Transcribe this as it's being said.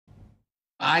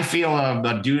I feel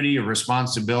a duty, a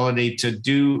responsibility to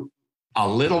do a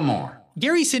little more.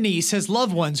 Gary Sinise has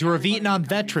loved ones who are Vietnam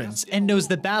veterans and knows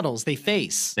the battles they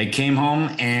face. They came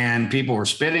home and people were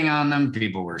spitting on them.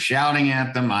 People were shouting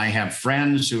at them. I have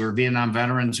friends who are Vietnam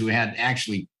veterans who had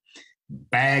actually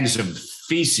bags of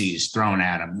feces thrown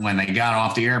at them when they got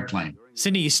off the airplane.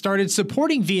 Sinise started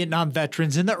supporting Vietnam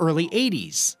veterans in the early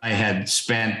 80s. I had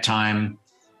spent time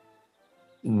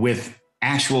with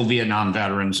actual Vietnam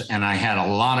veterans, and I had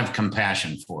a lot of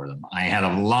compassion for them.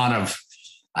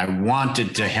 I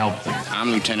wanted to help them.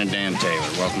 I'm Lieutenant Dan Taylor.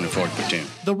 Welcome to 4th Platoon.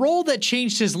 The role that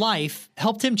changed his life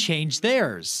helped him change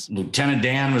theirs. Lieutenant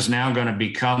Dan was now going to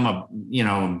become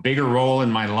a bigger role in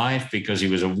my life because he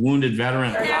was a wounded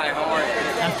veteran.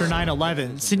 After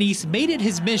 9/11, Sinise made it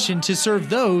his mission to serve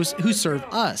those who serve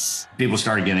us. People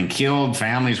started getting killed.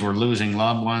 Families were losing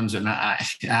loved ones. And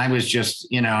I was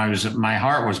just, my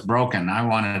heart was broken. I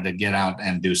wanted to get out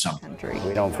and do something.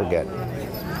 We don't forget.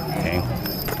 Okay.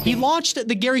 He launched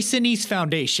the Gary Sinise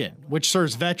Foundation, which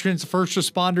serves veterans, first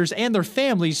responders, and their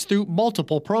families through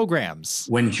multiple programs.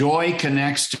 When joy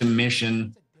connects to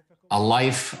mission, a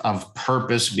life of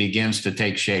purpose begins to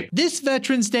take shape. This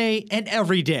Veterans Day and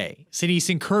every day, Sinise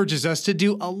encourages us to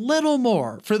do a little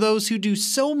more for those who do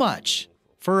so much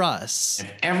for us.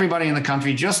 If everybody in the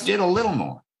country just did a little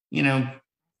more,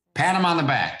 pat them on the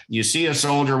back. You see a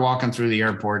soldier walking through the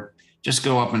airport, just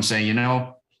go up and say,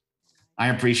 I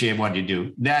appreciate what you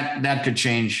do. That could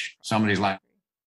change somebody's life.